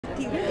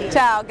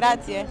Ciao,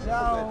 grazie.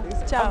 Ciao.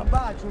 Ciao. Un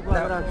bacio, un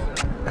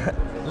abbraccio.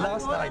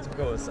 Last night, of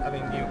course, I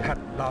mean, you had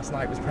last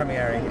night was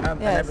premiering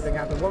and Yes. everything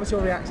happened. What was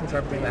your reaction to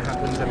everything that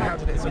happened and how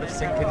did it sort of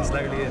sink in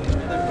slowly?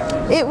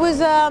 And It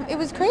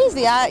was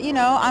crazy.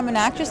 I'm an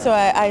actress, so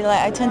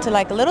I tend to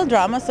like a little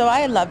drama, so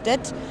I loved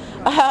it.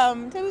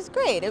 It was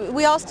great.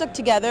 We all stuck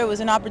together. It was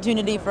an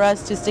opportunity for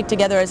us to stick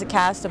together as a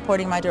cast,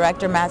 supporting my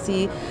director,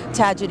 Massi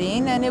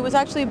Tajidine, and it was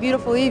actually a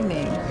beautiful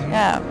evening.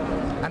 Yeah.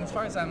 And as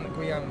far as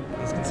Guillaume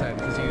is concerned,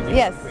 because you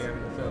Yes. Guillaume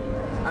in the film,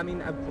 I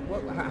mean,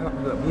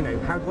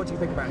 what do you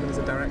think about him as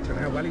a director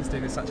and how well he's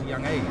doing at such a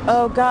young age?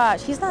 Oh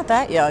gosh, he's not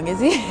that young, is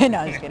he? No,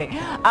 I'm just kidding.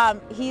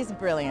 He's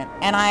brilliant,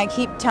 and I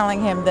keep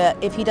telling him that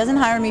if he doesn't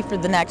hire me for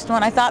the next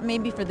one, I thought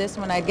maybe for this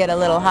one I'd get a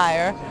little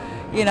higher.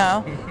 You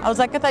know, I was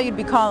like, I thought you'd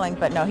be calling,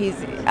 but no,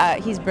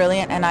 he's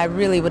brilliant, and I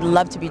really would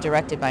love to be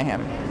directed by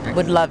him.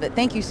 Would love it.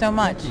 Thank you so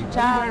much.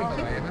 Ciao.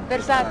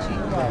 Versace.